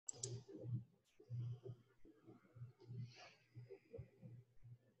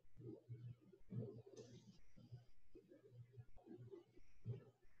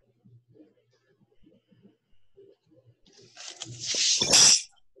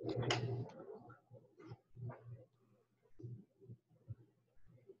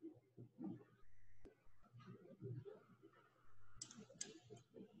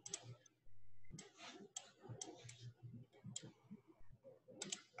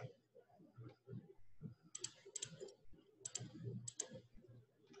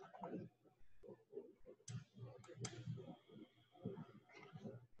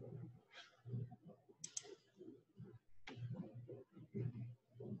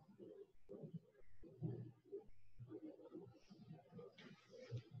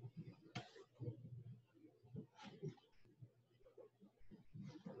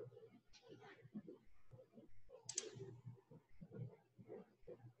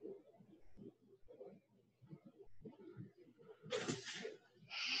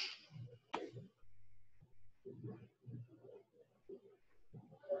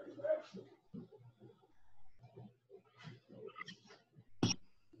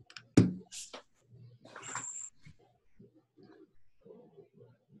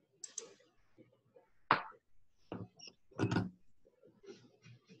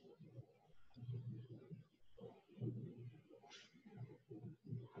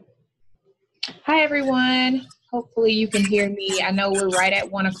Hi, everyone. Hopefully you can hear me. I know we're right at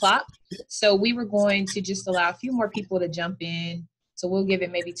 1 o'clock, so we were going to just allow a few more people to jump in. So we'll give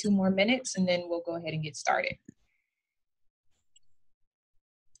it maybe 2 more minutes, and then we'll go ahead and get started.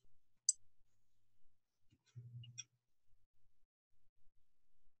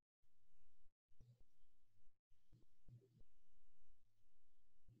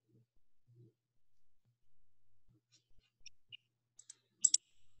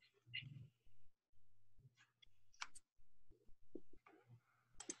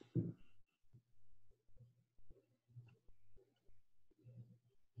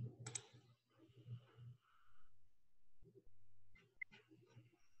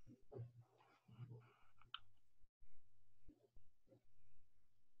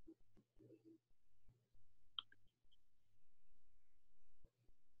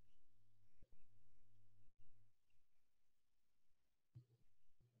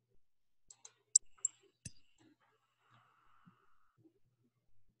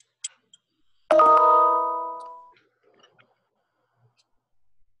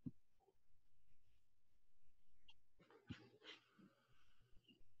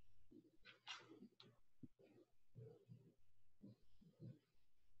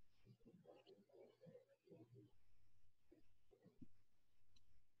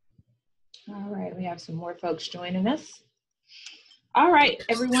 All right, we have some more folks joining us. All right,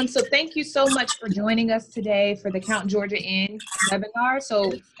 everyone. So thank you so much for joining us today for the Count Georgia In webinar.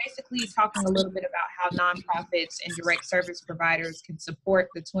 So basically talking a little bit about how nonprofits and direct service providers can support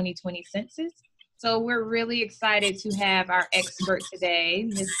the 2020 census. So we're really excited to have our expert today,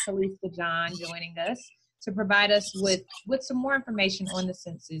 Ms. Kalista John, joining us to provide us with some more information on the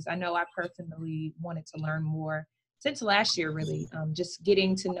census. I know I personally wanted to learn more since last year, really, just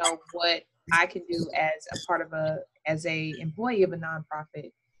getting to know what I can do as a part of as a employee of a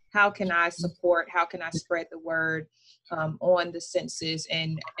nonprofit. How can I support, how can I spread the word on the census,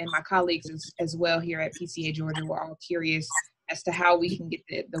 and my colleagues as well here at PCA Georgia, we're all curious as to how we can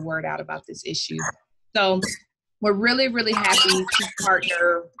get the word out about this issue. So we're really, really happy to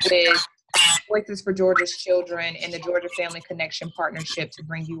partner with Voices for Georgia's Children and the Georgia Family Connection Partnership to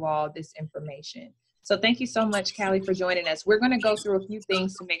bring you all this information. So thank you so much, Callie, for joining us. We're going to go through a few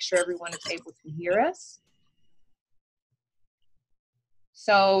things to make sure everyone is able to hear us.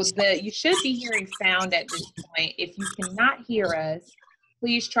 So you should be hearing sound at this point. If you cannot hear us,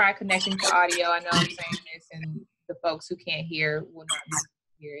 please try connecting to audio. I know I'm saying this, and the folks who can't hear will not be able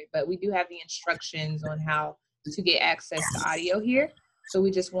to hear it, but we do have the instructions on how to get access to audio here. So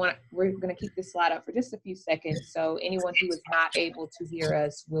we're going to keep this slide up for just a few seconds. So anyone who is not able to hear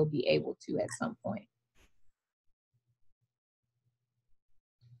us will be able to at some point.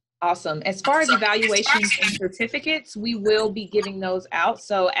 Awesome. As far as evaluations and certificates, we will be giving those out.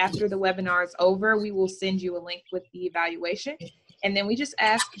 So after the webinar is over, we will send you a link with the evaluation. And then we just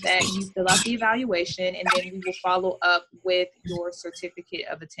ask that you fill out the evaluation, and then we will follow up with your certificate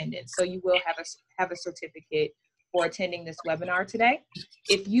of attendance. So you will have a certificate for attending this webinar today.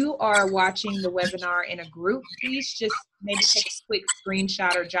 If you are watching the webinar in a group, please just maybe take a quick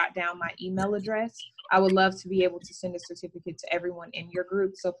screenshot or jot down my email address. I would love to be able to send a certificate to everyone in your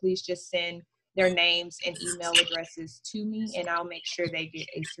group. So please just send their names and email addresses to me, and I'll make sure they get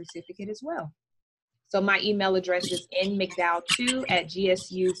a certificate as well. So my email address is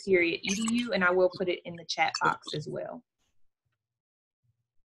nmcdowell2@gsu.edu, and I will put it in the chat box as well.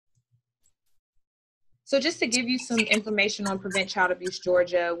 So just to give you some information on Prevent Child Abuse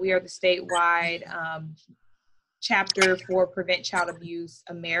Georgia, we are the statewide chapter for Prevent Child Abuse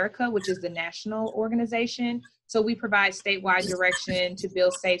America, which is the national organization. So we provide statewide direction to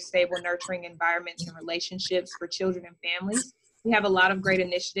build safe, stable, nurturing environments and relationships for children and families. We have a lot of great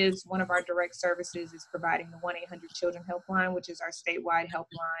initiatives. One of our direct services is providing the 1-800-CHILDREN helpline, which is our statewide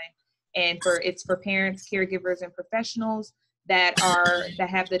helpline. And it's for parents, caregivers, and professionals that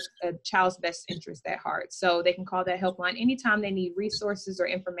have the child's best interest at heart. So they can call that helpline anytime they need resources or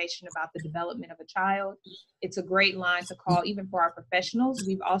information about the development of a child. It's a great line to call even for our professionals.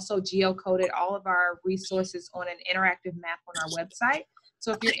 We've also geocoded all of our resources on an interactive map on our website.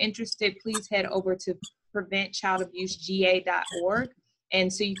 So if you're interested, please head over to preventchildabusega.org,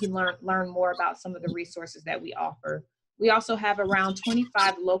 And so you can learn more about some of the resources that we offer. We also have around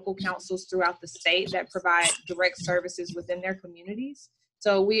 25 local councils throughout the state that provide direct services within their communities.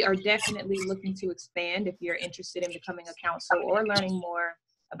 So we are definitely looking to expand. If you're interested in becoming a council or learning more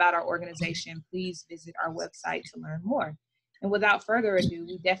about our organization, please visit our website to learn more. And without further ado,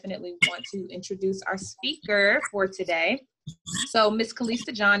 we definitely want to introduce our speaker for today. So Miss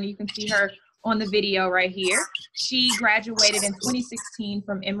Kalista John, you can see her on the video right here. She graduated in 2016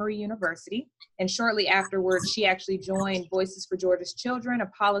 from Emory University. And shortly afterwards, she actually joined Voices for Georgia's Children, a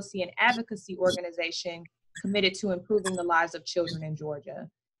policy and advocacy organization committed to improving the lives of children in Georgia.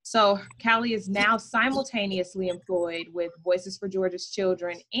 So Callie is now simultaneously employed with Voices for Georgia's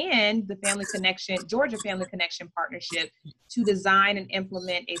Children and the Georgia Family Connection Partnership to design and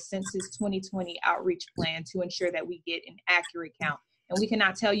implement a Census 2020 outreach plan to ensure that we get an accurate count. And we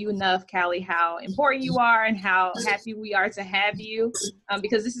cannot tell you enough, Callie, how important you are and how happy we are to have you,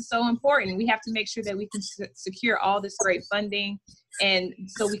 because this is so important. We have to make sure that we can secure all this great funding, and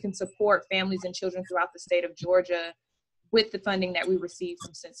so we can support families and children throughout the state of Georgia with the funding that we received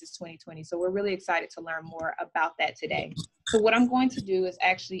from Census 2020. So we're really excited to learn more about that today. So what I'm going to do is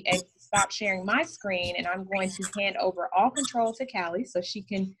actually stop sharing my screen, and I'm going to hand over all control to Callie so she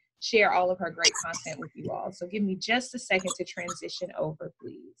can share all of her great content with you all. So give me just a second to transition over,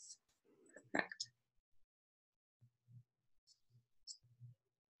 please. Correct.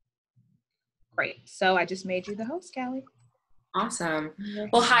 Great. So I just made you the host, Callie. Awesome.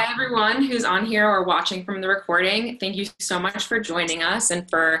 Well, hi everyone who's on here or watching from the recording. Thank you so much for joining us and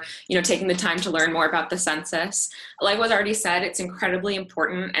for, taking the time to learn more about the census. Like was already said, it's incredibly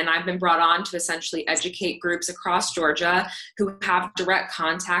important, and I've been brought on to essentially educate groups across Georgia who have direct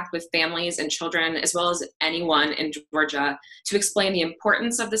contact with families and children, as well as anyone in Georgia, to explain the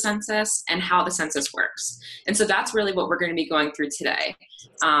importance of the census and how the census works. And so that's really what we're going to be going through today.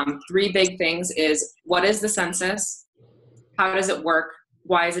 Three big things is, what is the census? How does it work?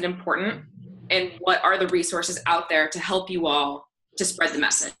 Why is it important? And what are the resources out there to help you all to spread the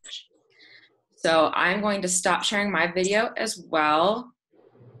message? So I'm going to stop sharing my video as well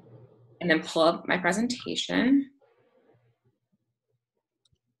and then pull up my presentation.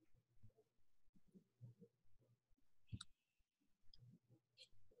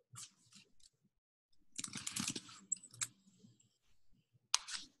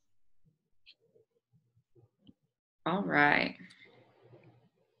 All right.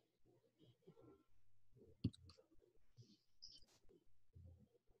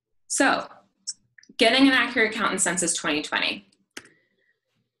 So, getting an accurate count in Census 2020.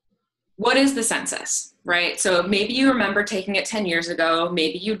 What is the census, right? So maybe you remember taking it 10 years ago,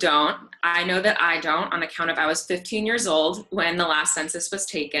 maybe you don't. I know that I don't, on account of I was 15 years old when the last census was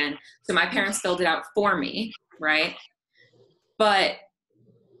taken. So my parents filled it out for me, right? But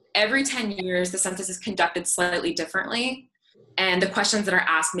every 10 years, the census is conducted slightly differently, and the questions that are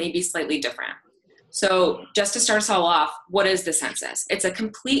asked may be slightly different. So just to start us all off, what is the census? It's a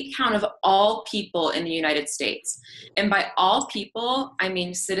complete count of all people in the United States. And by all people, I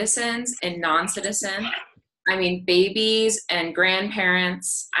mean citizens and non-citizens. I mean babies and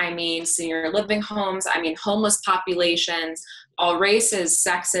grandparents. I mean senior living homes. I mean homeless populations, all races,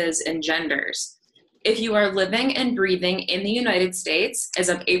 sexes, and genders. If you are living and breathing in the United States as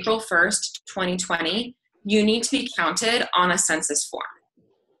of April 1st, 2020, you need to be counted on a census form.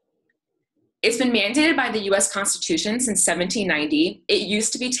 It's been mandated by the US Constitution since 1790. It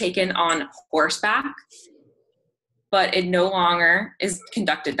used to be taken on horseback, but it no longer is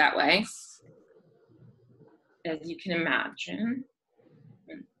conducted that way, as you can imagine.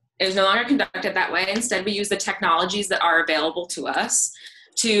 It is no longer conducted that way. Instead, we use the technologies that are available to us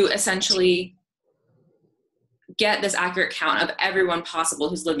to essentially get this accurate count of everyone possible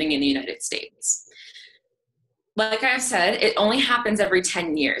who's living in the United States. Like I've said, it only happens every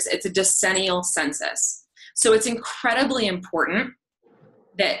 10 years. It's a decennial census. So it's incredibly important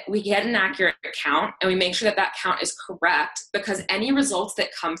that we get an accurate count and we make sure that that count is correct, because any results that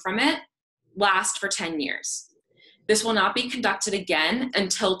come from it last for 10 years. This will not be conducted again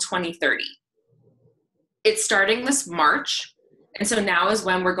until 2030. It's starting this March, and so now is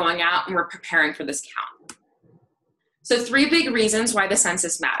when we're going out and we're preparing for this count. So 3 big reasons why the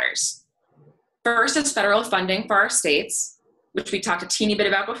census matters. First is federal funding for our states, which we talked a teeny bit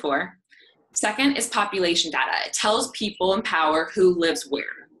about before. Second is population data. It tells people in power who lives where.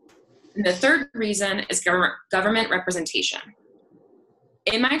 And the third reason is government representation.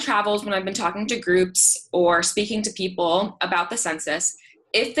 In my travels, when I've been talking to groups or speaking to people about the census,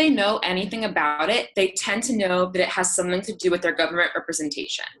 if they know anything about it, they tend to know that it has something to do with their government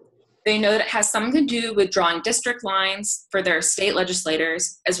representation. They know that it has something to do with drawing district lines for their state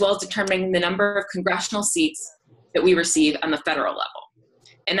legislators, as well as determining the number of congressional seats that we receive on the federal level.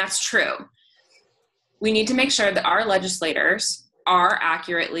 And that's true. We need to make sure that our legislators are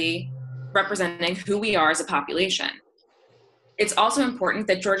accurately representing who we are as a population. It's also important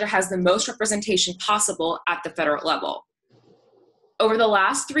that Georgia has the most representation possible at the federal level. Over the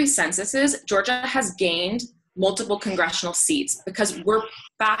last 3 censuses, Georgia has gained multiple congressional seats because we're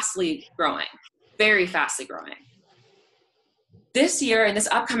fastly growing, very fastly growing. This year, in this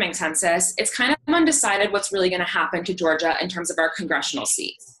upcoming census, it's kind of undecided what's really going to happen to Georgia in terms of our congressional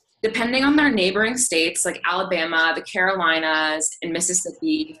seats. Depending on their neighboring states like Alabama, the Carolinas, and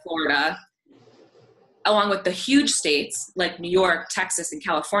Mississippi, Florida, along with the huge states like New York, Texas, and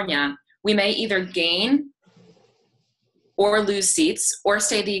California, we may either gain or lose seats or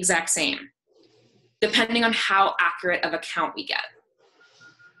stay the exact same, depending on how accurate of a count we get.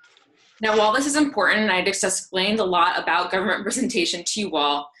 Now, while this is important, and I just explained a lot about government representation to you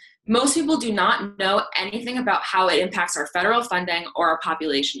all, most people do not know anything about how it impacts our federal funding or our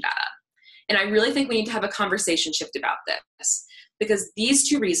population data. And I really think we need to have a conversation shift about this, because these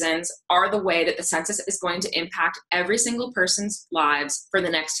 2 reasons are the way that the census is going to impact every single person's lives for the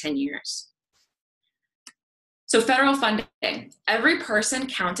next 10 years. So federal funding. Every person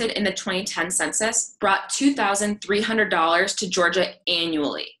counted in the 2010 census brought $2,300 to Georgia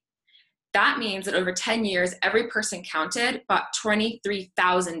annually. That means that over 10 years, every person counted brought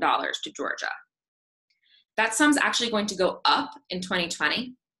 $23,000 to Georgia. That sum's actually going to go up in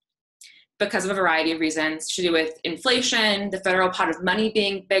 2020 because of a variety of reasons to do with inflation, the federal pot of money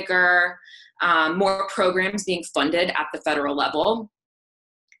being bigger, more programs being funded at the federal level.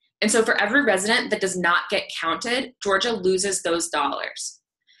 And so for every resident that does not get counted, Georgia loses those dollars.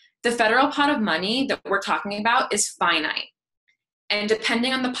 The federal pot of money that we're talking about is finite. And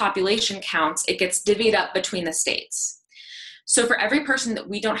depending on the population counts, it gets divvied up between the states. So for every person that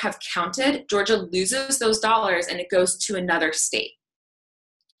we don't have counted, Georgia loses those dollars and it goes to another state.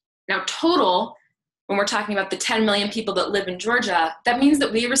 Now total, when we're talking about the 10 million people that live in Georgia, that means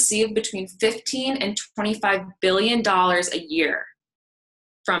that we receive between $15 and $25 billion a year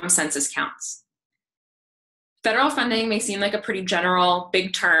from census counts. Federal funding may seem like a pretty general,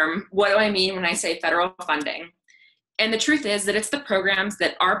 big term. What do I mean when I say federal funding? And the truth is that it's the programs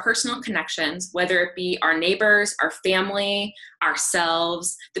that our personal connections, whether it be our neighbors, our family,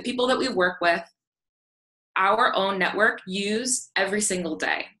 ourselves, the people that we work with, our own network use every single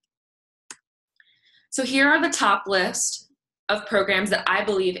day. So here are the top list of programs that I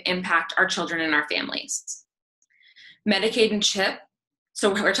believe impact our children and our families. Medicaid and CHIP.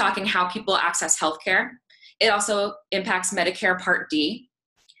 So we're talking how people access healthcare. It also impacts Medicare Part D.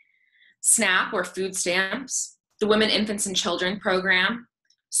 SNAP, or food stamps, the Women, Infants, and Children program,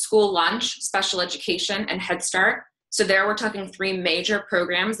 school lunch, special education, and Head Start. So there we're talking 3 major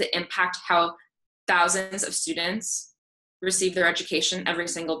programs that impact how thousands of students receive their education every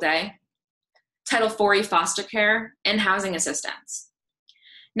single day. Title IV foster care, and housing assistance.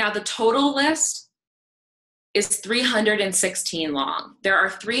 Now the total list is 316 long. There are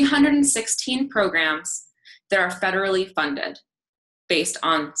 316 programs that are federally funded based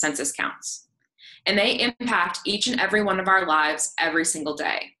on census counts. And they impact each and every one of our lives every single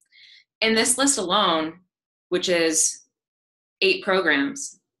day. In this list alone, which is 8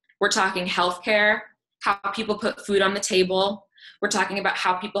 programs, we're talking healthcare, how people put food on the table. We're talking about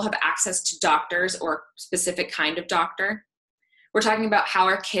how people have access to doctors or a specific kind of doctor. We're talking about how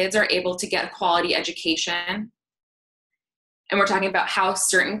our kids are able to get a quality education. And we're talking about how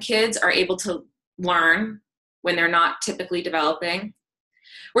certain kids are able to learn when they're not typically developing.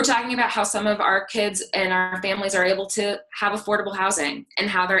 We're talking about how some of our kids and our families are able to have affordable housing and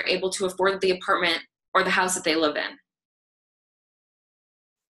how they're able to afford the apartment or the house that they live in.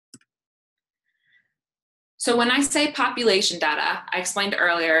 So when I say population data, I explained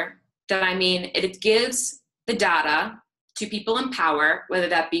earlier that I mean it gives the data to people in power, whether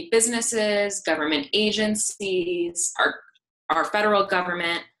that be businesses, government agencies, our federal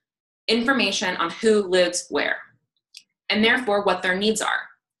government, information on who lives where, and therefore what their needs are.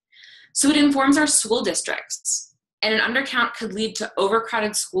 So it informs our school districts, and an undercount could lead to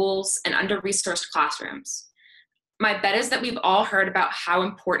overcrowded schools and under-resourced classrooms. My bet is that we've all heard about how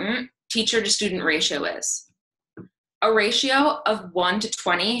important teacher-to-student ratio is. A ratio of 1 to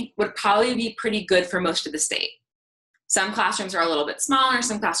 20 would probably be pretty good for most of the state. Some classrooms are a little bit smaller,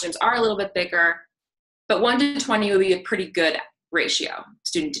 some classrooms are a little bit bigger, but 1 to 20 would be a pretty good ratio,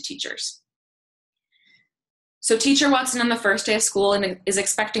 student to teachers. So teacher walks in on the first day of school and is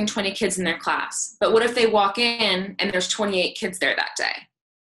expecting 20 kids in their class. But what if they walk in and there's 28 kids there that day?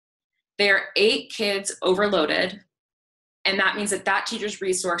 There are 8 kids overloaded, and that means that that teacher's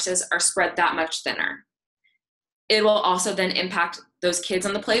resources are spread that much thinner. It will also then impact those kids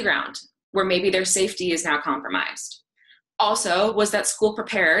on the playground, where maybe their safety is now compromised. Also, was that school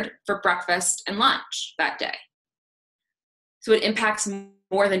prepared for breakfast and lunch that day? So it impacts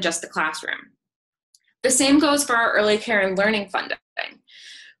more than just the classroom. The same goes for our early care and learning funding,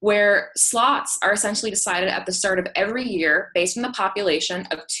 where slots are essentially decided at the start of every year based on the population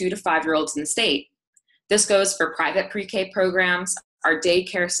of 2 to 5-year-olds in the state. This goes for private pre-K programs, our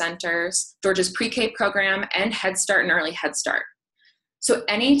daycare centers, Georgia's pre-K program, and Head Start and Early Head Start. So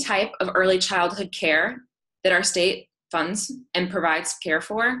any type of early childhood care that our state funds and provides care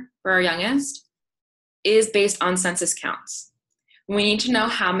for our youngest is based on census counts. We need to know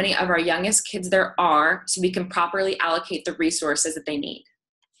how many of our youngest kids there are so we can properly allocate the resources that they need.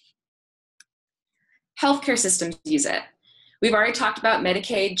 Healthcare systems use it. We've already talked about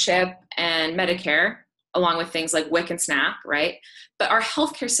Medicaid, CHIP, and Medicare, along with things like WIC and SNAP, right? But our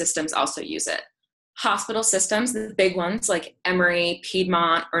healthcare systems also use it. Hospital systems, the big ones like Emory,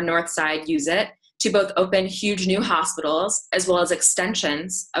 Piedmont, or Northside use it to both open huge new hospitals as well as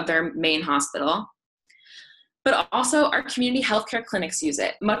extensions of their main hospital. But also our community healthcare clinics use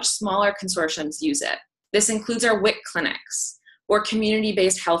it. Much smaller consortiums use it. This includes our WIC clinics or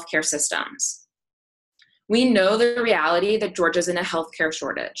community-based healthcare systems. We know the reality that Georgia's in a healthcare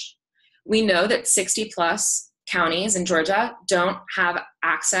shortage. We know that 60+ counties in Georgia don't have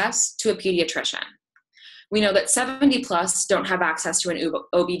access to a pediatrician. We know that 70+ don't have access to an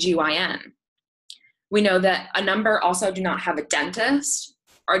OBGYN. We know that a number also do not have a dentist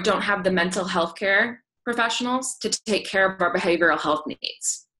or don't have the mental health care professionals to take care of our behavioral health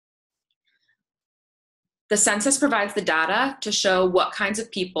needs. The census provides the data to show what kinds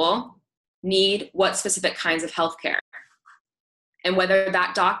of people need what specific kinds of health care and whether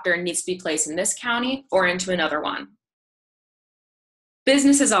that doctor needs to be placed in this county or into another one.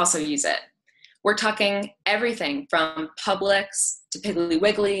 Businesses also use it. We're talking everything from Publix to Piggly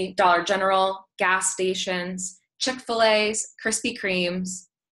Wiggly, Dollar General, gas stations, Chick-fil-A's, Krispy Kremes.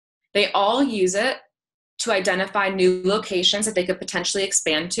 They all use it to identify new locations that they could potentially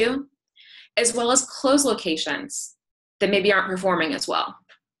expand to, as well as close locations that maybe aren't performing as well.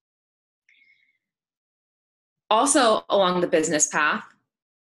 Also along the business path,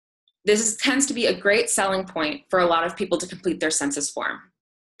 this tends to be a great selling point for a lot of people to complete their census form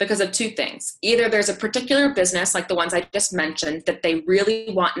because of 2 things. Either there's a particular business like the ones I just mentioned that they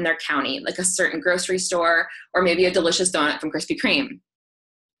really want in their county, like a certain grocery store or maybe a delicious donut from Krispy Kreme.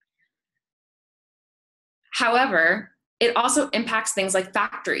 However, it also impacts things like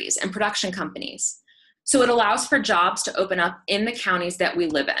factories and production companies. So it allows for jobs to open up in the counties that we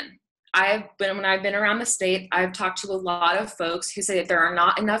live in. When I've been around the state, I've talked to a lot of folks who say that there are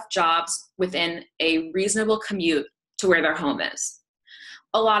not enough jobs within a reasonable commute to where their home is.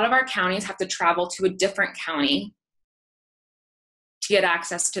 A lot of our counties have to travel to a different county to get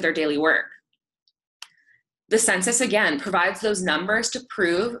access to their daily work. The census, again, provides those numbers to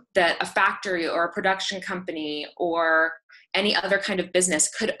prove that a factory or a production company or any other kind of business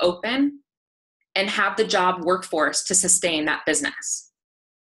could open and have the job workforce to sustain that business.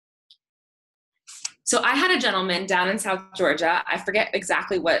 So I had a gentleman down in South Georgia, I forget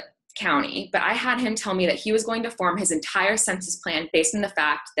exactly what county, but I had him tell me that he was going to form his entire census plan based on the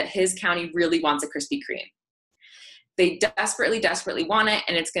fact that his county really wants a Krispy Kreme. They desperately, desperately want it,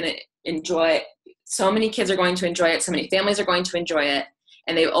 and it's going to enjoy it. So many kids are going to enjoy it. So many families are going to enjoy it,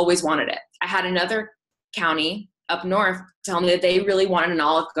 and they've always wanted it. I had another county up north tell me that they really wanted an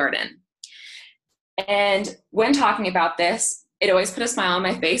Olive Garden. And when talking about this, it always put a smile on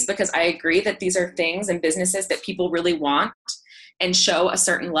my face because I agree that these are things and businesses that people really want and show a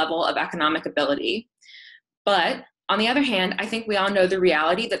certain level of economic ability. But on the other hand, I think we all know the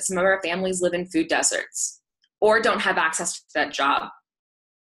reality that some of our families live in food deserts or don't have access to that job.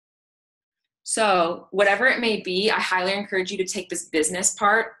 So whatever it may be, I highly encourage you to take this business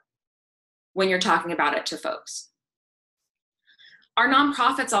part when you're talking about it to folks. Our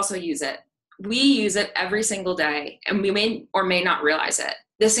nonprofits also use it. We use it every single day, and we may or may not realize it.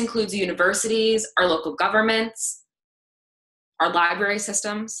 This includes universities, our local governments, our library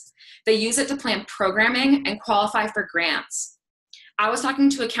systems. They use it to plan programming and qualify for grants. I was talking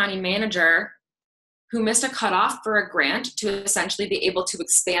to a county manager who missed a cutoff for a grant to essentially be able to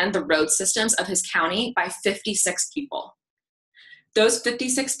expand the road systems of his county by 56 people. Those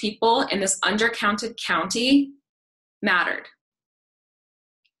 56 people in this undercounted county mattered.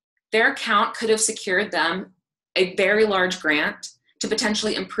 Their count could have secured them a very large grant to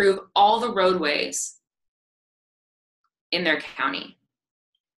potentially improve all the roadways in their county.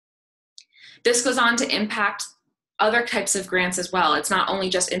 This goes on to impact other types of grants as well. It's not only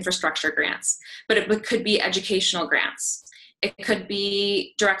just infrastructure grants, but it could be educational grants. It could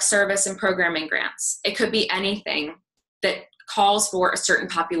be direct service and programming grants. It could be anything that calls for a certain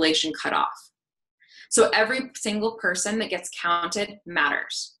population cutoff. So every single person that gets counted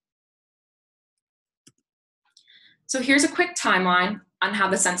matters. So here's a quick timeline on how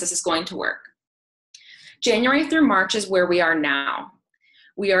the census is going to work. January through March is where we are now.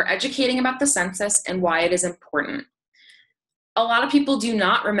 We are educating about the census and why it is important. A lot of people do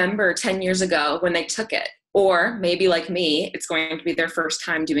not remember 10 years ago when they took it, or maybe like me, it's going to be their first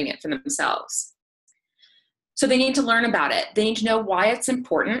time doing it for themselves. So they need to learn about it. They need to know why it's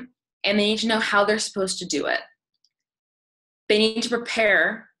important, and they need to know how they're supposed to do it. They need to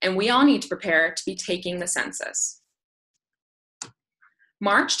prepare, and we all need to prepare to be taking the census.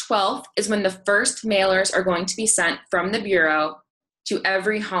 March 12th is when the first mailers are going to be sent from the Bureau to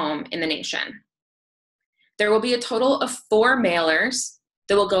every home in the nation. There will be a total of 4 mailers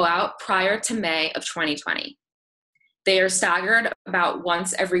that will go out prior to May of 2020. They are staggered about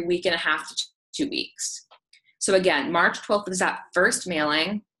once every week and a half to 2 weeks. So again, March 12th is that first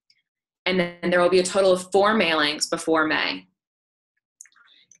mailing, and then there will be a total of 4 mailings before May.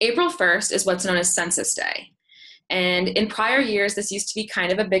 April 1st is what's known as Census Day. And in prior years, this used to be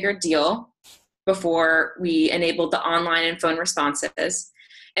kind of a bigger deal before we enabled the online and phone responses.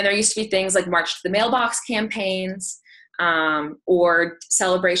 And there used to be things like March to the Mailbox campaigns, or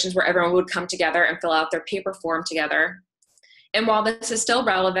celebrations where everyone would come together and fill out their paper form together. And while this is still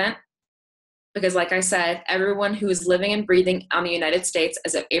relevant, because like I said, everyone who is living and breathing on the United States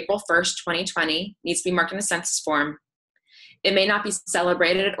as of April 1st, 2020 needs to be marked in the census form, it may not be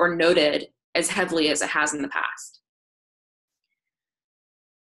celebrated or noted as heavily as it has in the past.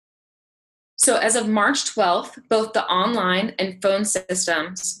 So as of March 12th, both the online and phone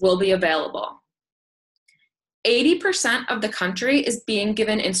systems will be available. 80% of the country is being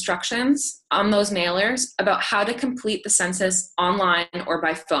given instructions on those mailers about how to complete the census online or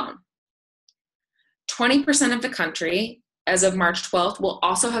by phone. 20% of the country, as of March 12th, will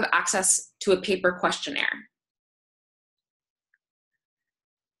also have access to a paper questionnaire.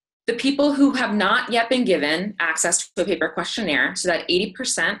 The people who have not yet been given access to a paper questionnaire, so that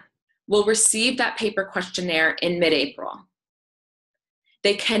 80%, will receive that paper questionnaire in mid-April.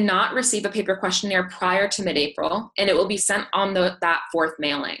 They cannot receive a paper questionnaire prior to mid-April, and it will be sent on that 4th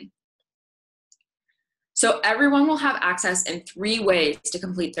mailing. So everyone will have access in 3 ways to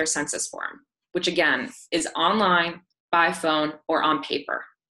complete their census form, which again is online, by phone, or on paper.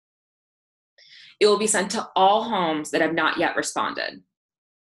 It will be sent to all homes that have not yet responded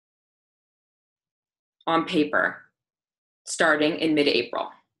on paper, starting in mid-April.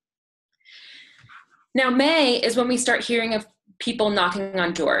 Now, May is when we start hearing of people knocking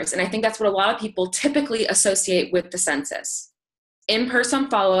on doors, and I think that's what a lot of people typically associate with the census. In-person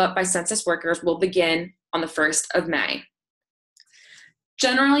follow-up by census workers will begin on the 1st of May.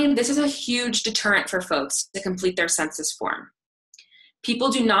 Generally, this is a huge deterrent for folks to complete their census form. People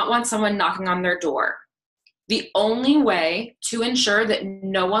do not want someone knocking on their door. The only way to ensure that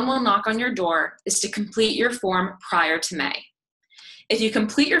no one will knock on your door is to complete your form prior to May. If you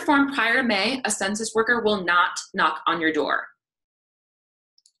complete your form prior to May, a census worker will not knock on your door.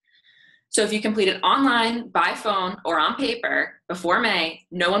 So if you complete it online, by phone, or on paper before May,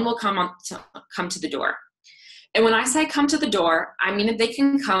 no one will come to the door. And when I say come to the door, I mean that they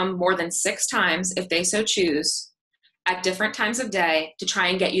can come more than 6 times if they so choose at different times of day to try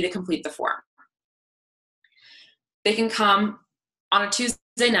and get you to complete the form. They can come on a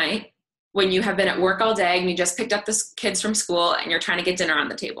Tuesday night when you have been at work all day and you just picked up the kids from school and you're trying to get dinner on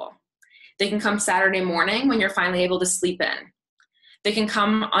the table. They can come Saturday morning when you're finally able to sleep in. They can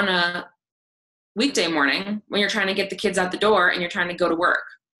come on a weekday morning when you're trying to get the kids out the door and you're trying to go to work.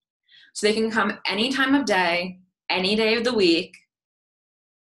 So they can come any time of day, any day of the week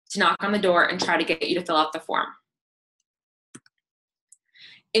to knock on the door and try to get you to fill out the form.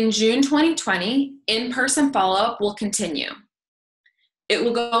 In June 2020, in-person follow-up will continue. It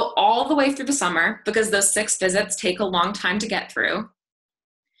will go all the way through the summer because those 6 visits take a long time to get through.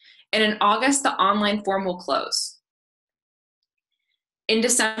 And in August, the online form will close. In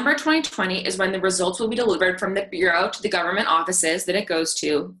December 2020 is when the results will be delivered from the Bureau to the government offices that it goes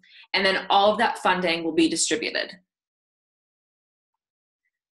to, and then all of that funding will be distributed.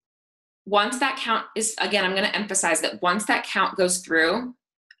 Once that count is, again, I'm going to emphasize that once that count goes through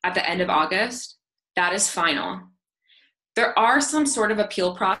at the end of August, that is final. There are some sort of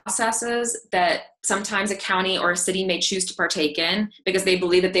appeal processes that sometimes a county or a city may choose to partake in because they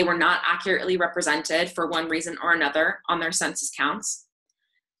believe that they were not accurately represented for one reason or another on their census counts.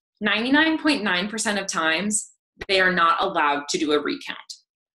 99.9% of times, they are not allowed to do a recount.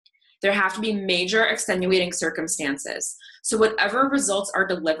 There have to be major extenuating circumstances. So whatever results are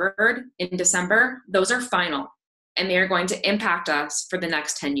delivered in December, those are final, and they are going to impact us for the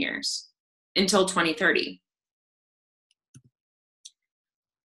next 10 years until 2030.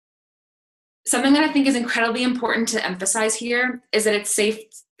 Something that I think is incredibly important to emphasize here is that it's safe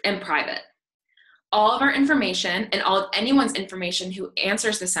and private. All of our information and all of anyone's information who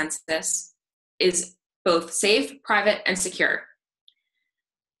answers the census is both safe, private, and secure.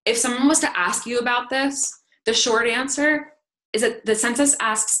 If someone was to ask you about this, the short answer is that the census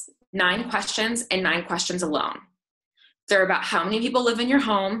asks 9 questions and 9 questions alone. They're about how many people live in your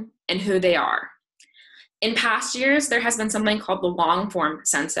home and who they are. In past years, there has been something called the long form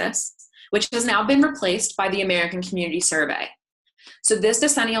census, which has now been replaced by the American Community Survey. So this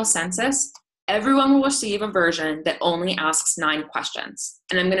decennial census, everyone will receive a version that only asks 9 questions.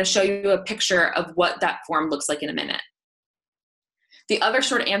 And I'm going to show you a picture of what that form looks like in a minute. The other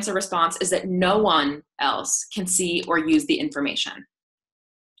short answer response is that no one else can see or use the information.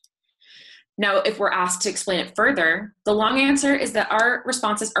 Now, if we're asked to explain it further, the long answer is that our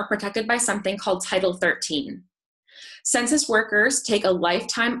responses are protected by something called Title 13. Census workers take a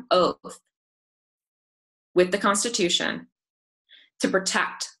lifetime oath with the Constitution to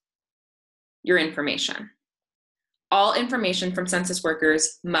protect your information. All information from census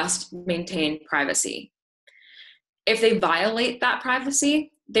workers must maintain privacy. If they violate that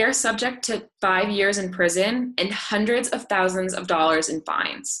privacy, they're subject to 5 years in prison and hundreds of thousands of dollars in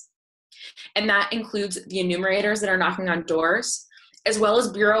fines. And that includes the enumerators that are knocking on doors, as well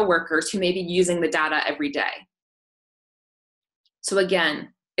as bureau workers who may be using the data every day. So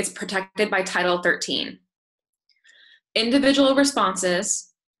again, it's protected by Title 13. Individual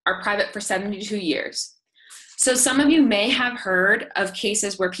responses are private for 72 years. So some of you may have heard of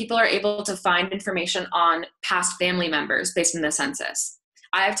cases where people are able to find information on past family members based on the census.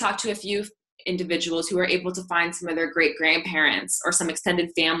 I have talked to a few individuals who are able to find some of their great-grandparents or some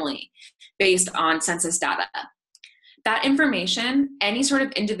extended family based on census data. That information, any sort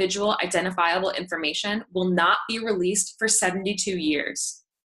of individual identifiable information, will not be released for 72 years.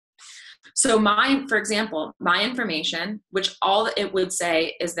 So for example, my information, which all it would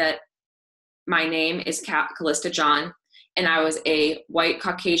say is that my name is Callista John, and I was a white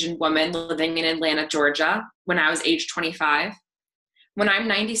Caucasian woman living in Atlanta, Georgia, when I was age 25. When I'm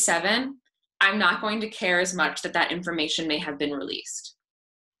 97, I'm not going to care as much that that information may have been released.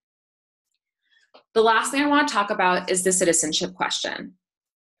 The last thing I want to talk about is the citizenship question.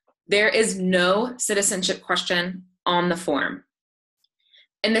 There is no citizenship question on the form.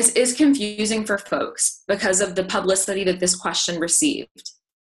 And this is confusing for folks because of the publicity that this question received.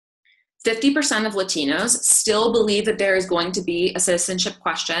 50% of Latinos still believe that there is going to be a citizenship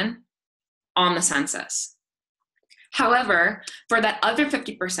question on the census. However, for that other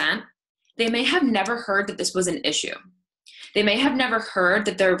 50%, they may have never heard that this was an issue. They may have never heard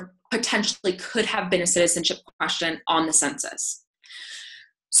that there potentially could have been a citizenship question on the census.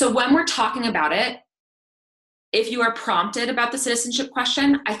 So when we're talking about it, if you are prompted about the citizenship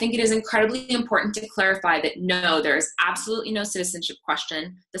question, I think it is incredibly important to clarify that no, there is absolutely no citizenship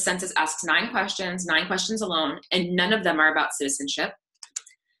question. The census asks 9 questions alone, and none of them are about citizenship.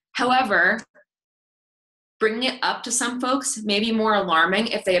 However, bringing it up to some folks may be more alarming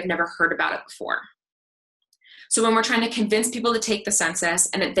if they have never heard about it before. So when we're trying to convince people to take the census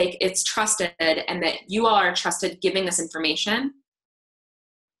and that it's trusted and that you all are trusted giving this information,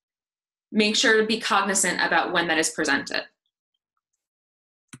 make sure to be cognizant about when that is presented.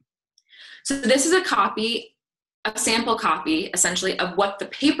 So this is a sample copy, essentially, of what the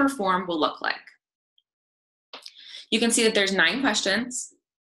paper form will look like. You can see that there's 9 questions.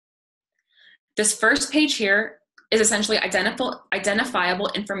 This first page here is essentially identifiable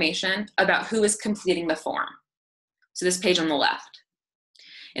information about who is completing the form. So this page on the left.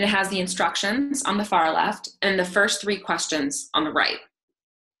 And it has the instructions on the far left and the first 3 questions on the right.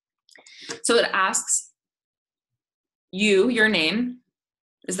 So it asks you, your name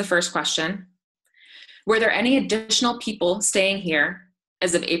is the first question. Were there any additional people staying here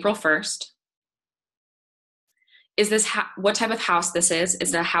as of April 1st? Is this what type of house this is?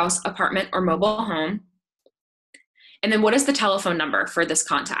 Is it a house, apartment, or mobile home? And then what is the telephone number for this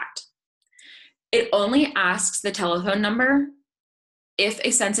contact? It only asks the telephone number if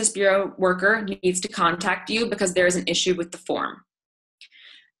a Census Bureau worker needs to contact you because there is an issue with the form.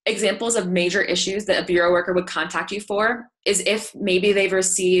 Examples of major issues that a bureau worker would contact you for is if maybe they've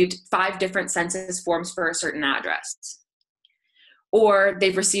received 5 different census forms for a certain address, or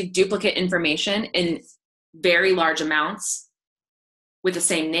they've received duplicate information in very large amounts, with the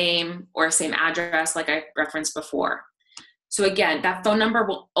same name or same address like I referenced before. So again, that phone number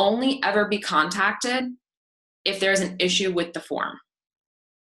will only ever be contacted if there's an issue with the form.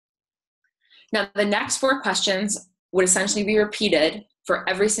 Now, the next 4 questions would essentially be repeated for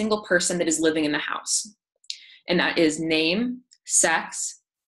every single person that is living in the house. And that is name, sex,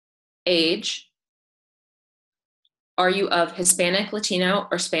 age, are you of Hispanic, Latino,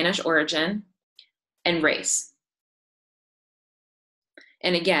 or Spanish origin, and race.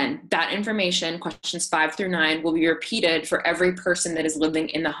 And again, that information, questions 5 through 9, will be repeated for every person that is living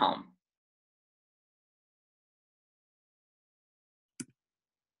in the home.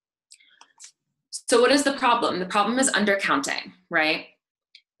 So what is the problem? The problem is undercounting, right?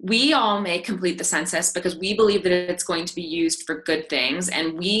 We all may complete the census because we believe that it's going to be used for good things,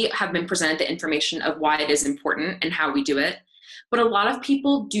 and we have been presented the information of why it is important and how we do it. But a lot of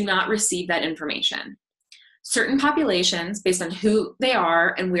people do not receive that information. Certain populations, based on who they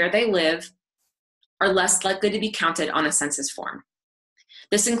are and where they live, are less likely to be counted on a census form.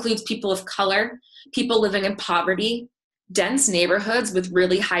 This includes people of color, people living in poverty, dense neighborhoods with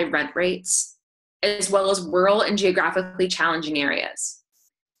really high rent rates, as well as rural and geographically challenging areas.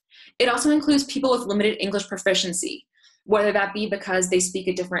 It also includes people with limited English proficiency, whether that be because they speak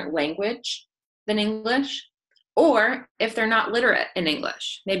a different language than English, or if they're not literate in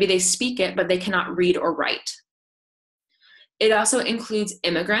English. Maybe they speak it, but they cannot read or write. It also includes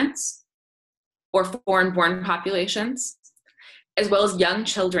immigrants or foreign-born populations, as well as young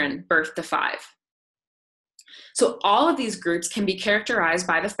children birth to 5. So all of these groups can be characterized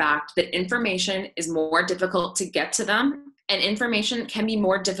by the fact that information is more difficult to get to them, and information can be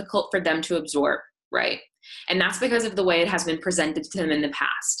more difficult for them to absorb, right? And that's because of the way it has been presented to them in the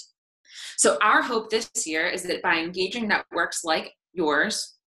past. So our hope this year is that by engaging networks like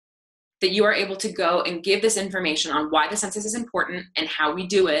yours, that you are able to go and give this information on why the census is important and how we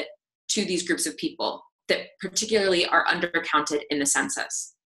do it to these groups of people that particularly are undercounted in the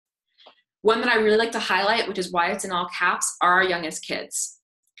census. One that I really like to highlight, which is why it's in all caps, are our youngest kids.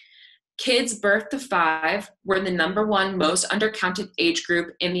 Kids birth to 5 were the #1 most undercounted age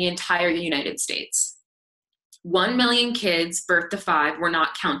group in the entire United States. 1 million kids birth to 5 were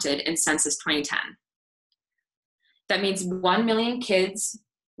not counted in Census 2010. That means 1 million kids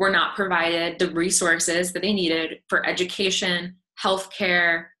were not provided the resources that they needed for education,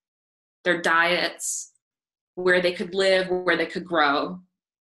 healthcare, their diets, where they could live, where they could grow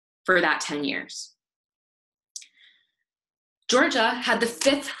for that 10 years. Georgia had the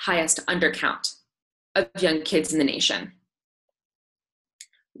 5th highest undercount of young kids in the nation.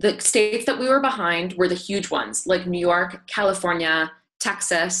 The states that we were behind were the huge ones, like New York, California,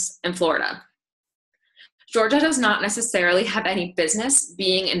 Texas, and Florida. Georgia does not necessarily have any business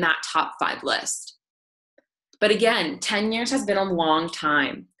being in that top 5 list. But again, 10 years has been a long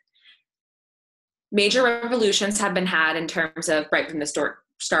time. Major revolutions have been had in terms of, right from the start,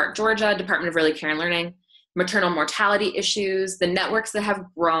 Georgia, Department of Early Care and Learning, maternal mortality issues, the networks that have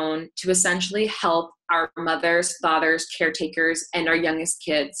grown to essentially help our mothers, fathers, caretakers, and our youngest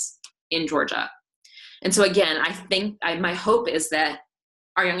kids in Georgia. And so again, I think my hope is that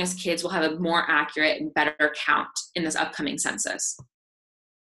our youngest kids will have a more accurate and better count in this upcoming census.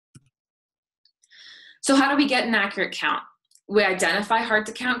 So how do we get an accurate count? We identify hard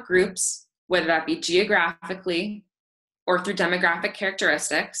to count groups, whether that be geographically or through demographic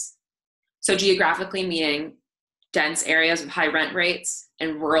characteristics. So geographically meaning dense areas with high rent rates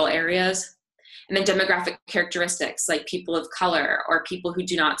and rural areas. And then demographic characteristics like people of color or people who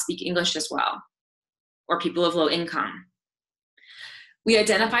do not speak English as well, or people of low income. We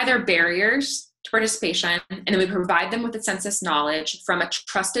identify their barriers to participation, and then we provide them with the census knowledge from a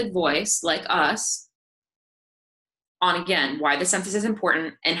trusted voice like us on, again, why the census is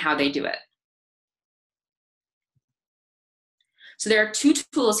important and how they do it. So there are 2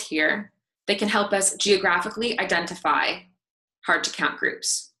 tools here that can help us geographically identify hard to count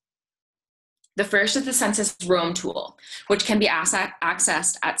groups. The first is the Census Roam tool, which can be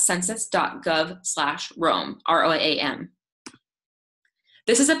accessed at census.gov/roam, R-O-A-M.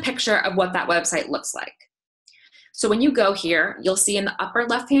 This is a picture of what that website looks like. So when you go here, you'll see in the upper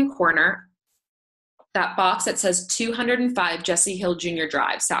left-hand corner that box that says 205 Jesse Hill Jr.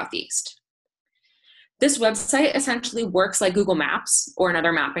 Drive, Southeast. This website essentially works like Google Maps or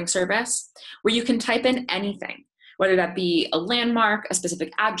another mapping service where you can type in anything, whether that be a landmark, a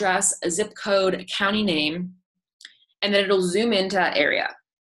specific address, a zip code, a county name, and then it'll zoom into that area.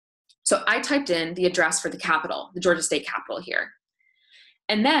 So I typed in the address for the capital, the Georgia State Capitol here.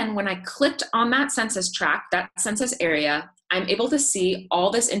 And then when I clicked on that census tract, that census area, I'm able to see all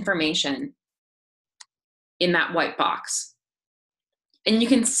this information in that white box. And you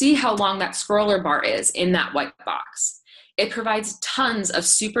can see how long that scroller bar is in that white box. It provides tons of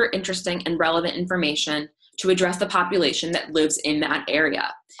super interesting and relevant information to address the population that lives in that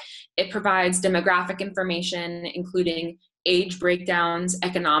area. It provides demographic information, including age breakdowns,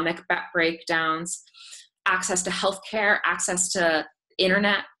 economic breakdowns, access to healthcare, access to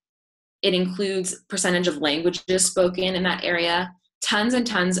internet. It includes percentage of languages spoken in that area, tons and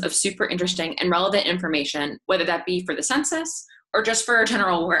tons of super interesting and relevant information, whether that be for the census or just for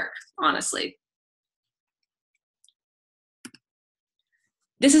general work, honestly.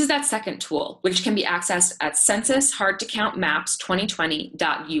 This is that second tool, which can be accessed at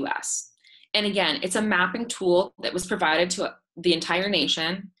censushardtocountmaps2020.us. And again, it's a mapping tool that was provided to the entire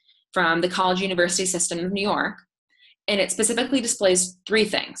nation from the College University System of New York. And it specifically displays three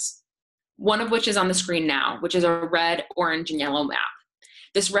things, one of which is on the screen now, which is a red, orange, and yellow map.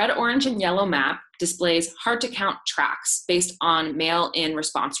 This red, orange, and yellow map displays hard-to-count tracts based on mail-in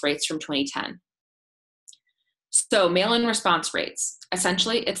response rates from 2010. So mail-in response rates,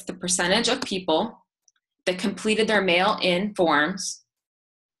 essentially it's the percentage of people that completed their mail-in forms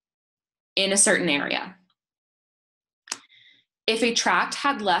in a certain area. If a tract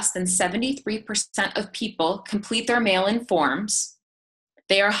had less than 73% of people complete their mail-in forms,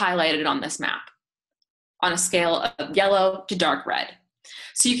 they are highlighted on this map on a scale of yellow to dark red.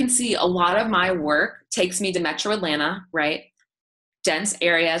 So you can see a lot of my work takes me to Metro Atlanta, right? Dense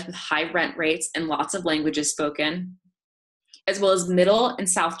areas with high rent rates and lots of languages spoken, as well as Middle and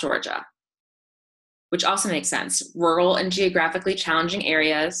South Georgia, which also makes sense. Rural and geographically challenging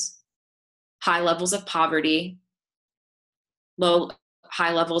areas, high levels of poverty,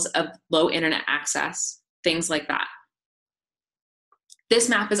 high levels of low internet access, things like that. This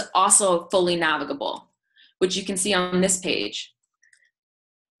map is also fully navigable, which you can see on this page.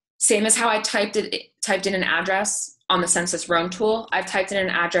 Same as how I typed in an address on the Census Roam tool, I've typed in an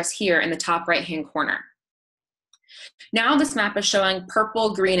address here in the top right-hand corner. Now this map is showing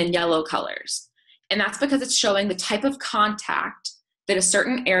purple, green, and yellow colors. And that's because it's showing the type of contact that a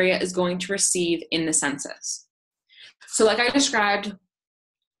certain area is going to receive in the census. So like I described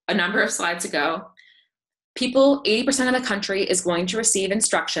a number of slides ago, 80% of the country is going to receive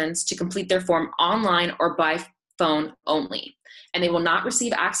instructions to complete their form online or by phone only. And they will not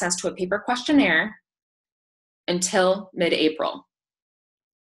receive access to a paper questionnaire until mid-April.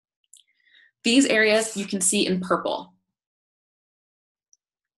 These areas you can see in purple.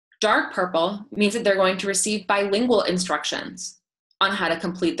 Dark purple means that they're going to receive bilingual instructions on how to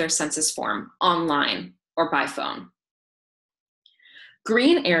complete their census form online or by phone.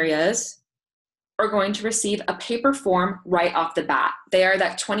 Green areas are going to receive a paper form right off the bat. They are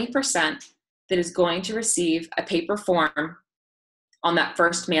that 20% that is going to receive a paper form on that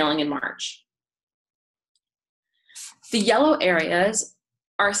first mailing in March. The yellow areas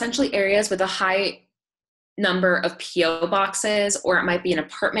are essentially areas with a high number of PO boxes, or it might be an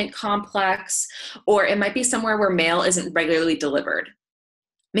apartment complex, or it might be somewhere where mail isn't regularly delivered.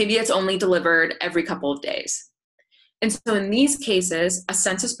 Maybe it's only delivered every couple of days. And so in these cases, a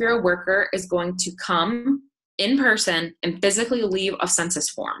Census Bureau worker is going to come in person and physically leave a census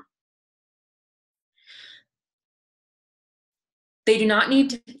form. They do not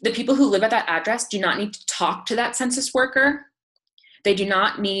need, the people who live at that address do not need to talk to that census worker. They do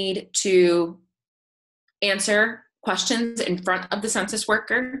not need to answer questions in front of the census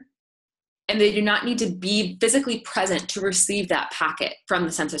worker. And they do not need to be physically present to receive that packet from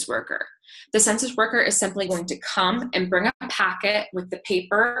the census worker. The census worker is simply going to come and bring a packet with the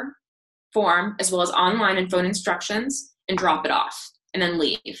paper form as well as online and phone instructions and drop it off and then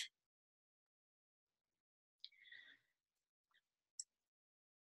leave.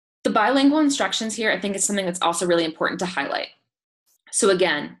 The bilingual instructions here, I think is something that's also really important to highlight. So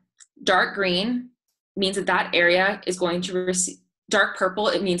again, dark green means that that area is going to receive, dark purple,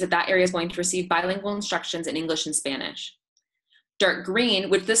 it means that that area is going to receive bilingual instructions in English and Spanish. Dark green,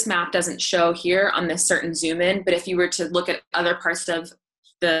 which this map doesn't show here on this certain zoom in, but if you were to look at other parts of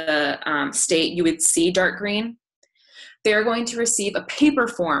the state, you would see dark green. They're going to receive a paper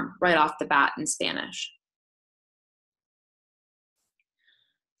form right off the bat in Spanish.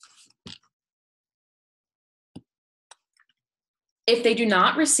 If they do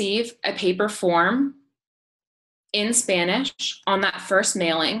not receive a paper form in Spanish on that first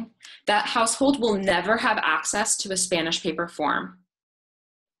mailing, that household will never have access to a Spanish paper form.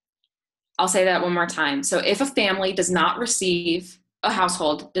 I'll say that one more time. So if a family does not receive, a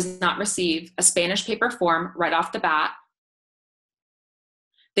household does not receive a Spanish paper form right off the bat,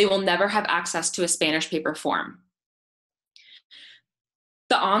 they will never have access to a Spanish paper form.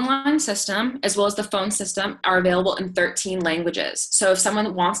 The online system, as well as the phone system, are available in 13 languages. So if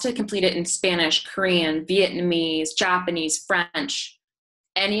someone wants to complete it in Spanish, Korean, Vietnamese, Japanese, French,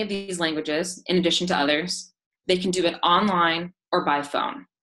 any of these languages, in addition to others, they can do it online or by phone.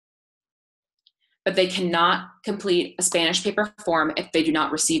 But they cannot complete a Spanish paper form if they do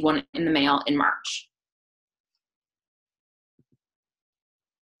not receive one in the mail in March.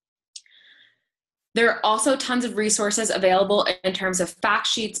 There are also tons of resources available in terms of fact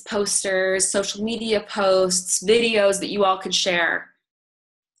sheets, posters, social media posts, videos that you all could share.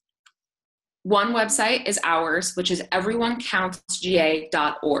 One website is ours, which is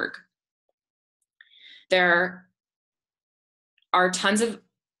everyonecountsga.org. There are tons of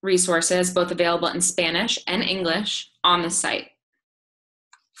resources, both available in Spanish and English, on the site.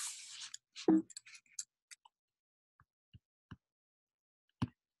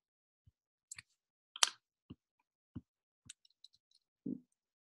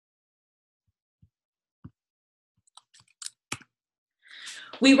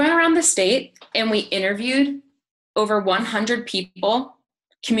 We went around the state and we interviewed over 100 people,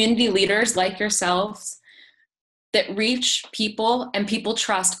 community leaders like yourselves, that reach people and people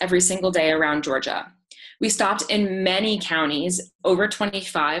trust every single day around Georgia. We stopped in many counties, over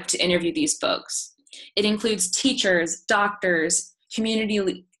 25, to interview these folks. It includes teachers, doctors,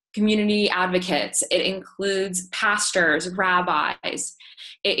 community advocates. It includes pastors, rabbis.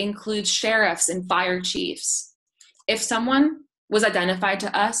 It includes sheriffs and fire chiefs. If someone was identified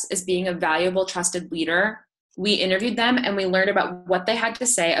to us as being a valuable, trusted leader, we interviewed them and we learned about what they had to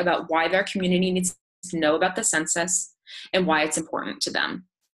say about why their community needs to know about the census and why it's important to them.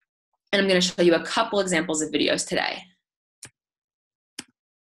 And I'm going to show you a couple examples of videos today.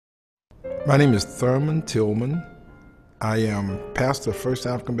 My name is Thurman Tillman. I am pastor of First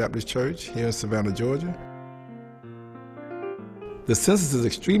African Baptist Church here in Savannah, Georgia. The census is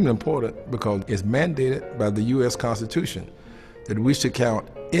extremely important because it's mandated by the U.S. Constitution that we should count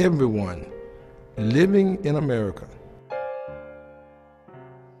everyone living in America.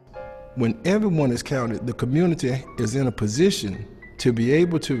 When everyone is counted, the community is in a position to be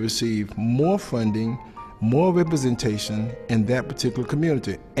able to receive more funding, more representation in that particular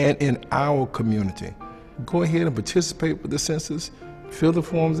community and in our community. Go ahead and participate with the census. Fill the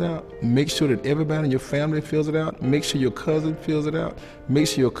forms out. Make sure that everybody in your family fills it out. Make sure your cousin fills it out. Make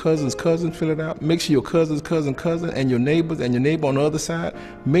sure your cousin's cousin fill it out. Make sure your cousin's cousin and your neighbors and your neighbor on the other side.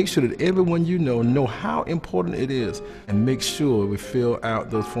 Make sure that everyone you know how important it is, and make sure we fill out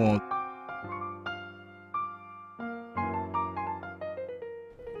those forms.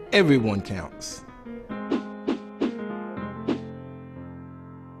 Everyone counts.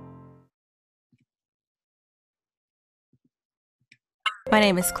 My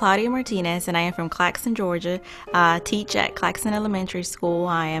name is Claudia Martinez, and I am from Claxton, Georgia. I teach at Claxton Elementary School.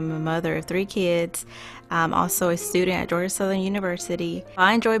 I am a mother of 3 kids. I'm also a student at Georgia Southern University.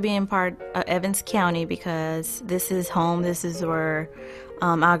 I enjoy being part of Evans County because this is home. This is where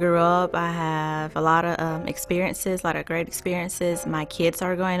I grew up. I have a lot of experiences, a lot of great experiences. My kids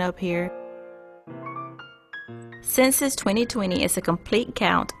are growing up here. Census 2020 is a complete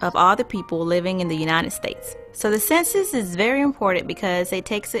count of all the people living in the United States. So the census is very important because it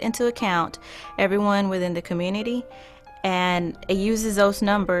takes into account everyone within the community, and it uses those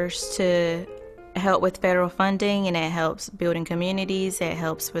numbers to help with federal funding, and it helps building communities. It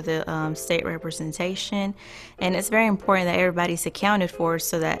helps with the state representation, and it's very important that everybody's accounted for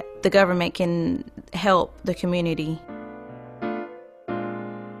so that the government can help the community.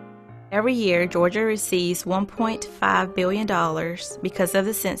 Every year, Georgia receives $1.5 billion because of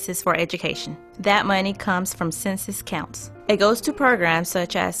the census for education. That money comes from census counts. It goes to programs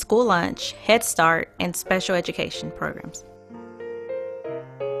such as school lunch, Head Start, and special education programs.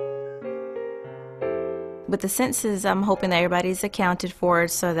 With the census, I'm hoping that everybody's accounted for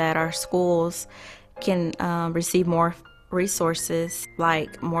so that our schools can receive more resources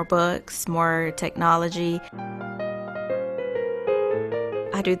like more books, more technology.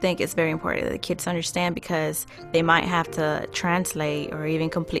 I do think it's very important that the kids understand because they might have to translate or even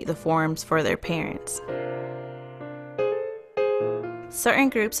complete the forms for their parents. Certain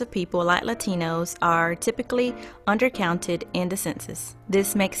groups of people, like Latinos, are typically undercounted in the census.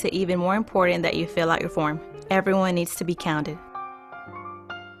 This makes it even more important that you fill out your form. Everyone needs to be counted.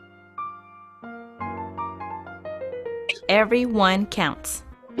 Everyone counts.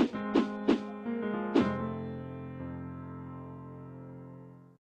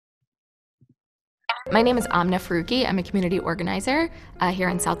 My name is Amna Faruqi. I'm a community organizer here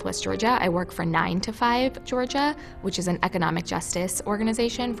in Southwest Georgia. I work for 9 to 5 Georgia, which is an economic justice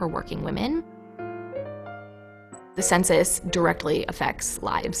organization for working women. The census directly affects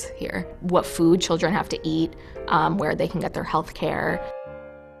lives here. What food children have to eat, where they can get their health care.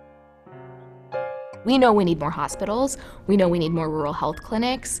 We know we need more hospitals. We know we need more rural health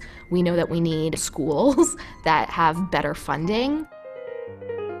clinics. We know that we need schools that have better funding.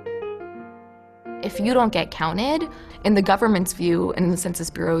 If you don't get counted, in the government's view and in the Census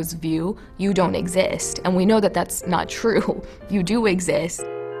Bureau's view, you don't exist. And we know that that's not true. You do exist.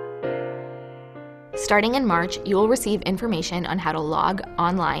 Starting in March, you will receive information on how to log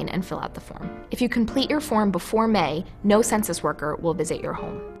online and fill out the form. If you complete your form before May, no census worker will visit your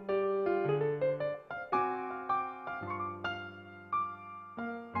home.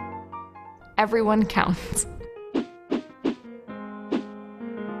 Everyone counts.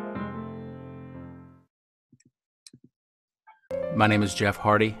 My name is Jeff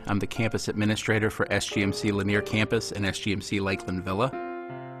Hardy. I'm the campus administrator for SGMC Lanier Campus and SGMC Lakeland Villa.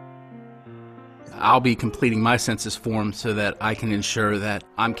 I'll be completing my census form so that I can ensure that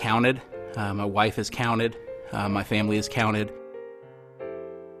I'm counted, my wife is counted, my family is counted.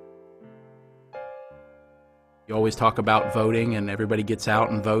 You always talk about voting and everybody gets out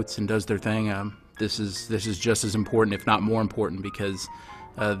and votes and does their thing. This is just as important, if not more important, because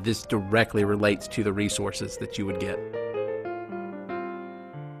this directly relates to the resources that you would get.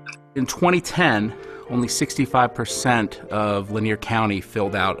 In 2010, only 65% of Lanier County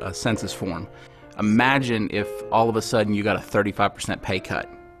filled out a census form. Imagine if all of a sudden you got a 35% pay cut.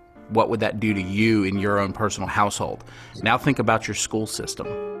 What would that do to you in your own personal household? Now think about your school system.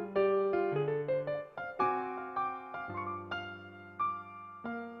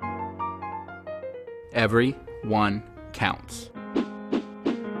 Every one counts.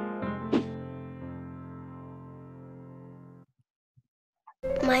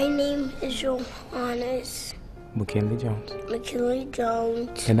 My name is Johannes McKinley Jones.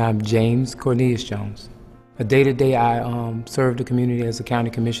 Jones. And I'm James Cornelius Jones. A day-to-day, I serve the community as a county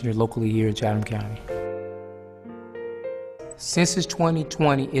commissioner locally here in Chatham County. Census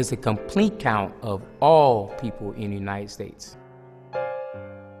 2020 is a complete count of all people in the United States.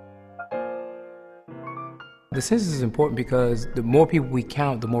 The census is important because the more people we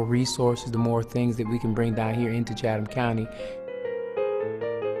count, the more resources, the more things that we can bring down here into Chatham County.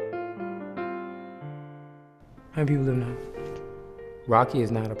 How many people live now? Rocky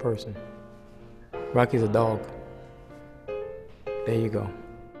is not a person. Rocky is a dog. There you go.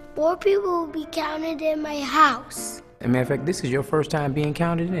 More people will be counted in my house. As a matter of fact, this is your first time being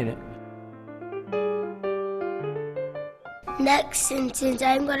counted in it. Next sentence,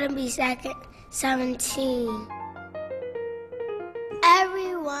 I'm going to be 17.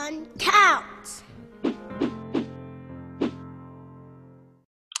 Everyone counts.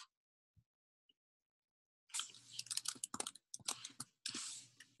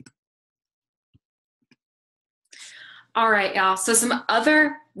 All right, y'all. So some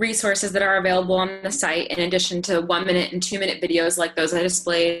other resources that are available on the site, in addition to 1-minute and 2-minute videos like those I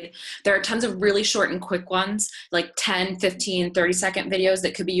displayed, there are tons of really short and quick ones, like 10, 15, 30-second videos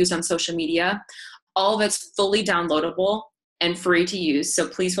that could be used on social media. All of it's fully downloadable and free to use, so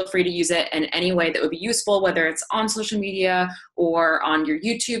please feel free to use it in any way that would be useful, whether it's on social media or on your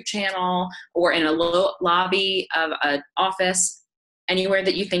YouTube channel or in a lobby of an office. Anywhere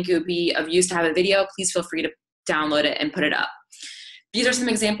that you think it would be of use to have a video, please feel free to download it and put it up. These are some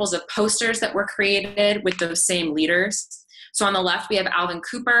examples of posters that were created with those same leaders. So on the left, we have Alvin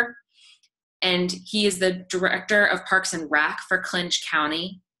Cooper, and he is the director of Parks and Rec for Clinch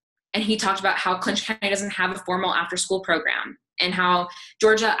County. And he talked about how Clinch County doesn't have a formal after-school program and how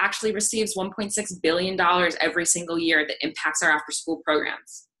Georgia actually receives $1.6 billion every single year that impacts our after-school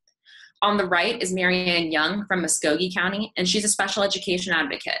programs. On the right is Marianne Young from Muskogee County, and she's a special education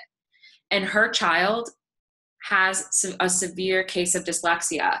advocate. And her child has a severe case of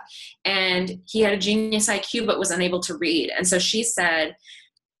dyslexia, and he had a genius IQ but was unable to read. And so she said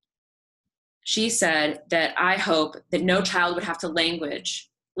that I hope that no child would have to languish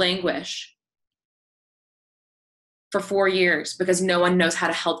for 4 years because no one knows how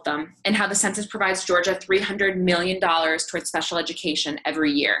to help them, and how the census provides Georgia $300 million towards special education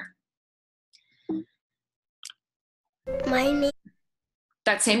every year.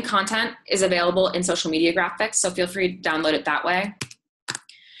 That same content is available in social media graphics, so feel free to download it that way.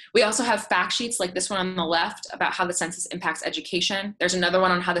 We also have fact sheets like this one on the left about how the census impacts education. There's another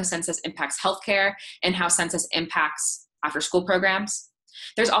one on how the census impacts healthcare and how census impacts after-school programs.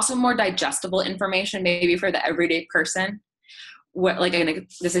 There's also more digestible information, maybe for the everyday person.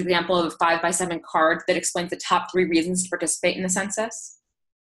 This example of a 5x7 card that explains the top 3 reasons to participate in the census.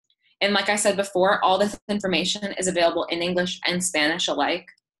 And like I said before, all this information is available in English and Spanish alike.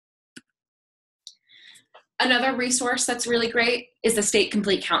 Another resource that's really great is the State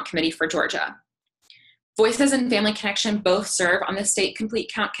Complete Count Committee for Georgia. Voices and Family Connection both serve on the State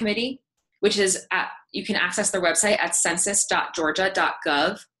Complete Count Committee, which is you can access their website at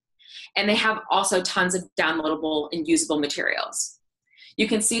census.georgia.gov. And they have also tons of downloadable and usable materials. You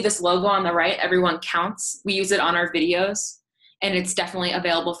can see this logo on the right, Everyone Counts. We use it on our videos, and it's definitely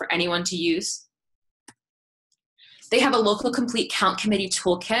available for anyone to use. They have a Local Complete Count Committee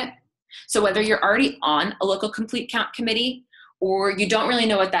toolkit. So whether you're already on a Local Complete Count Committee or you don't really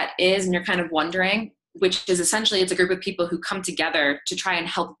know what that is and you're kind of wondering, which is essentially it's a group of people who come together to try and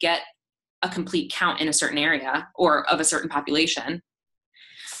help get a complete count in a certain area or of a certain population.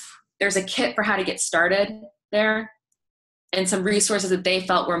 There's a kit for how to get started there and some resources that they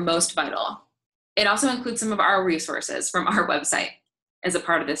felt were most vital. It also includes some of our resources from our website as a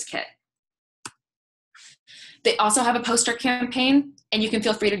part of this kit. They also have a poster campaign, and you can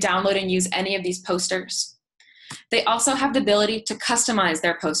feel free to download and use any of these posters. They also have the ability to customize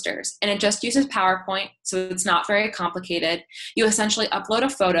their posters, and it just uses PowerPoint, so it's not very complicated. You essentially upload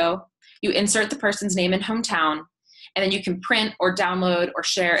a photo, you insert the person's name and hometown, and then you can print or download or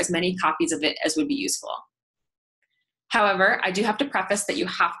share as many copies of it as would be useful. However, I do have to preface that you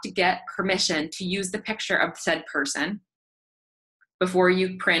have to get permission to use the picture of said person before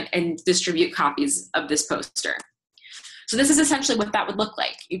you print and distribute copies of this poster. So this is essentially what that would look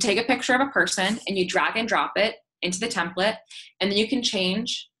like. You take a picture of a person and you drag and drop it into the template, and then you can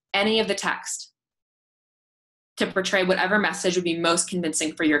change any of the text to portray whatever message would be most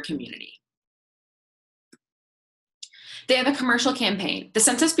convincing for your community. They have a commercial campaign. The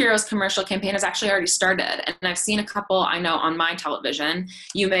Census Bureau's commercial campaign has actually already started, and I've seen a couple I know on my television.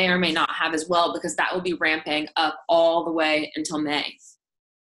 You may or may not have as well, because that will be ramping up all the way until May.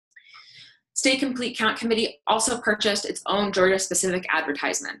 State Complete Count Committee also purchased its own Georgia-specific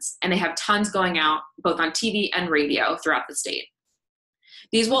advertisements, and they have tons going out both on TV and radio throughout the state.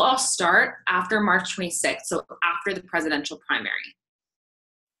 These will all start after March 26th, so after the presidential primary.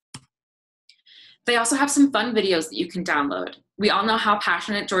 They also have some fun videos that you can download. We all know how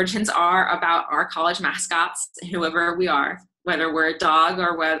passionate Georgians are about our college mascots, whoever we are, whether we're a dog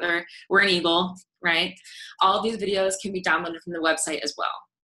or whether we're an eagle, right? All of these videos can be downloaded from the website as well.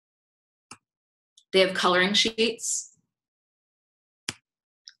 They have coloring sheets,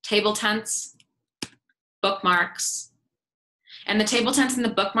 table tents, bookmarks, and the table tents and the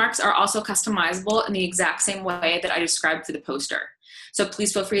bookmarks are also customizable in the exact same way that I described for the poster. So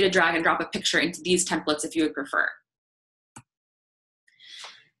please feel free to drag and drop a picture into these templates if you would prefer.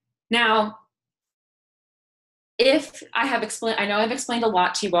 Now, if I have explained, I know I've explained a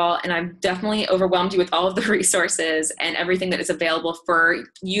lot to you all, and I've definitely overwhelmed you with all of the resources and everything that is available for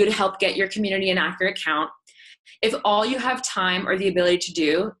you to help get your community an accurate count. If all you have time or the ability to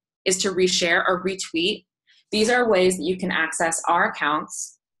do is to reshare or retweet, these are ways that you can access our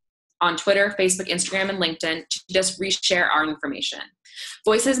accounts on Twitter, Facebook, Instagram, and LinkedIn to just reshare our information.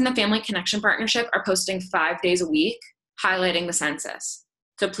 Voices in the Family Connection Partnership are posting 5 days a week highlighting the census.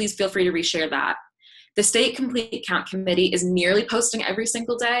 So please feel free to reshare that. The State Complete Count Committee is nearly posting every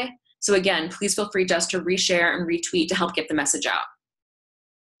single day. So again, please feel free just to reshare and retweet to help get the message out.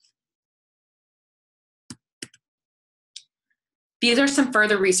 These are some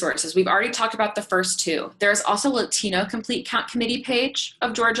further resources. We've already talked about the first two. There's also a Latino Complete Count Committee page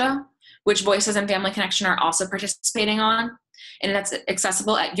of Georgia, which Voices and Family Connection are also participating on, and that's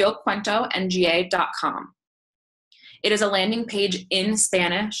accessible at yocuentonga.com. It is a landing page in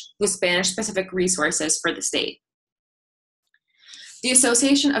Spanish with Spanish-specific resources for the state. The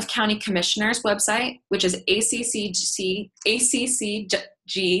Association of County Commissioners website, which is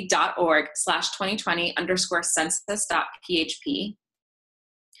accg.org/2020_census.php,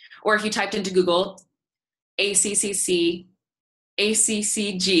 or if you typed into Google ACCG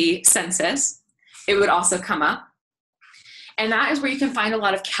census, it would also come up. And that is where you can find a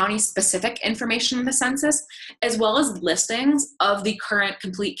lot of county-specific information in the census, as well as listings of the current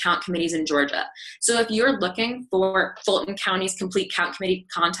complete count committees in Georgia. So if you're looking for Fulton County's complete count committee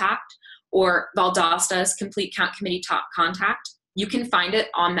contact or Valdosta's complete count committee contact, you can find it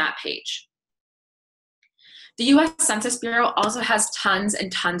on that page. The U.S. Census Bureau also has tons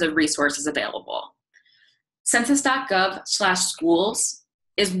and tons of resources available. Census.gov/schools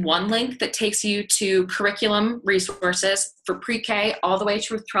is one link that takes you to curriculum resources for pre-K all the way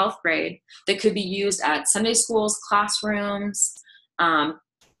through 12th grade that could be used at Sunday schools, classrooms,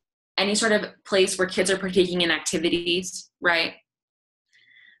 any sort of place where kids are partaking in activities, right?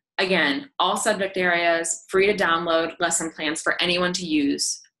 Again, all subject areas, free to download lesson plans for anyone to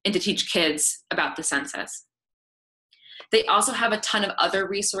use and to teach kids about the census. They also have a ton of other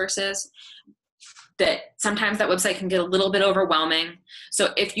resources. that sometimes that website can get a little bit overwhelming.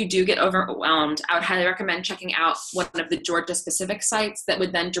 So if you do get overwhelmed, I would highly recommend checking out one of the Georgia specific sites that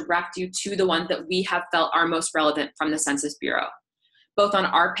would then direct you to the ones that we have felt are most relevant from the Census Bureau. Both on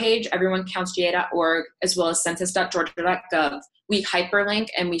our page, everyonecountsga.org, as well as census.georgia.gov, we hyperlink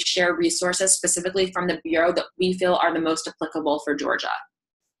and we share resources specifically from the Bureau that we feel are the most applicable for Georgia.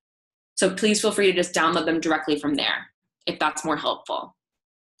 So please feel free to just download them directly from there, if that's more helpful.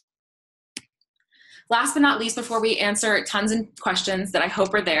 Last but not least, before we answer tons of questions that I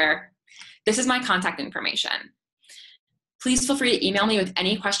hope are there, this is my contact information. Please feel free to email me with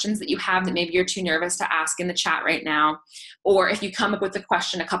any questions that you have that maybe you're too nervous to ask in the chat right now. Or if you come up with a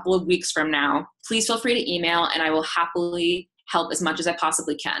question a couple of weeks from now, please feel free to email and I will happily help as much as I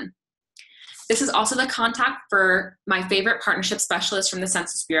possibly can. This is also the contact for my favorite partnership specialist from the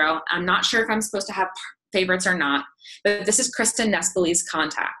Census Bureau. I'm not sure if I'm supposed to have favorites or not, but this is Kristen Nespoli's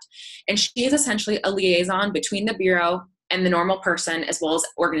contact. And she is essentially a liaison between the Bureau and the normal person as well as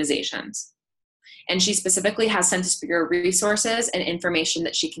organizations. And she specifically has Census Bureau resources and information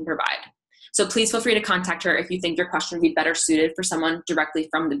that she can provide. So please feel free to contact her if you think your question would be better suited for someone directly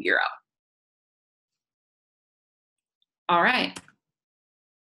from the Bureau. All right.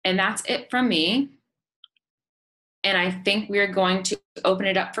 And that's it from me. And I think we're going to open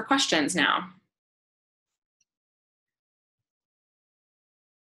it up for questions now.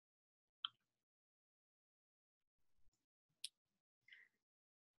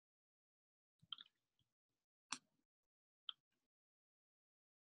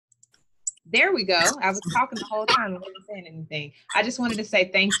 There we go. I was talking the whole time and wasn't saying anything. I just wanted to say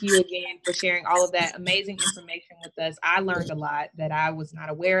thank you again for sharing all of that amazing information with us. I learned a lot that I was not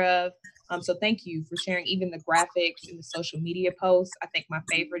aware of. So thank you for sharing even the graphics and the social media posts. I think my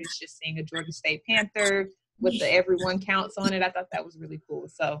favorite is just seeing a Georgia State Panther with the everyone counts on it. I thought that was really cool.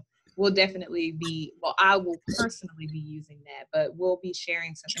 So we'll definitely be, well, I will personally be using that, but we'll be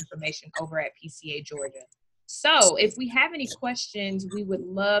sharing some information over at PCA Georgia. So if we have any questions, we would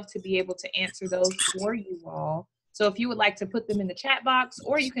love to be able to answer those for you all. So if you would like to put them in the chat box,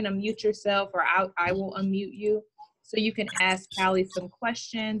 or you can unmute yourself, or I will unmute you. So you can ask Callie some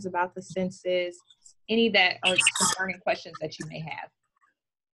questions about the census, any that are concerning questions that you may have.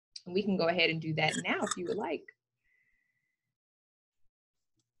 And we can go ahead and do that now if you would like.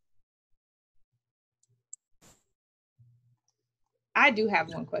 I do have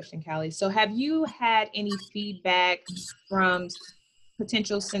one question, Callie. So have you had any feedback from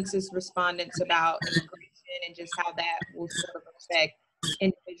potential census respondents about immigration and just how that will sort of affect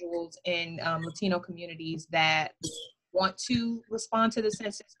individuals in Latino communities that want to respond to the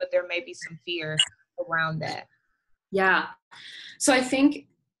census, but there may be some fear around that? Yeah. So I think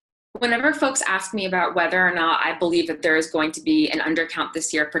whenever folks ask me about whether or not I believe that there is going to be an undercount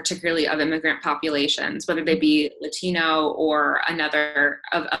this year, particularly of immigrant populations, whether they be Latino or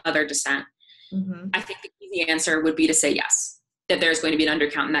other descent, I think the easy answer would be to say yes, that there's going to be an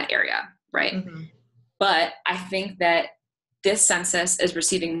undercount in that area, right? But I think that this census is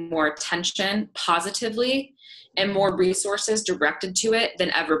receiving more attention positively and more resources directed to it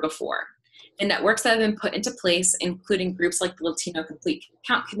than ever before. The networks that have been put into place, including groups like the Latino Complete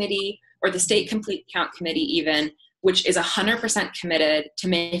Count Committee or the State Complete Count Committee even, which is 100% committed to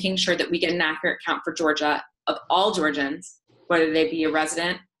making sure that we get an accurate count for Georgia of all Georgians, whether they be a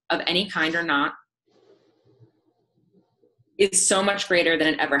resident of any kind or not, is so much greater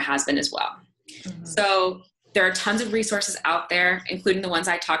than it ever has been as well. So there are tons of resources out there, including the ones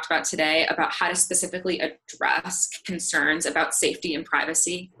I talked about today, about how to specifically address concerns about safety and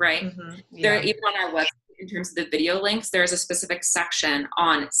privacy, right? There, even on our website, in terms of the video links, there's a specific section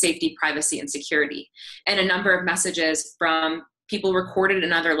on safety, privacy, and security. And a number of messages from people recorded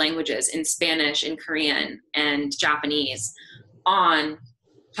in other languages, in Spanish, in Korean, and Japanese, on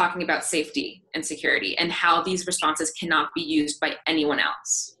talking about safety and security and how these responses cannot be used by anyone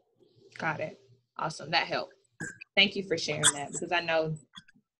else. Got it. Awesome. That helped. Thank you for sharing that, because I know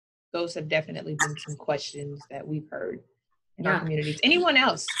those have definitely been some questions that we've heard in our communities. Anyone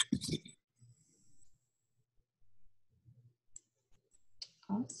else?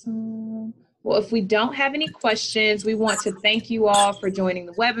 Awesome. Well, if we don't have any questions, we want to thank you all for joining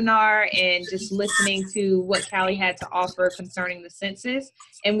the webinar and just listening to what Callie had to offer concerning the census.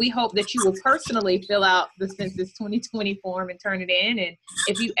 And we hope that you will personally fill out the Census 2020 form and turn it in. And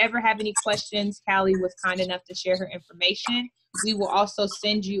if you ever have any questions, Callie was kind enough to share her information. We will also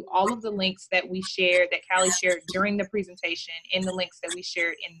send you all of the links that we shared, that Callie shared during the presentation, and the links that we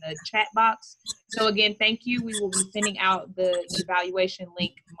shared in the chat box. So again, thank you. We will be sending out the evaluation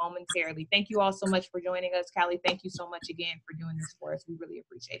link momentarily. Thank you all so much for joining us. Callie, thank you so much again for doing this for us. We really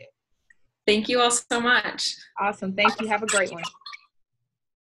appreciate it. Thank you all so much. Awesome. Thank you. Have a great one.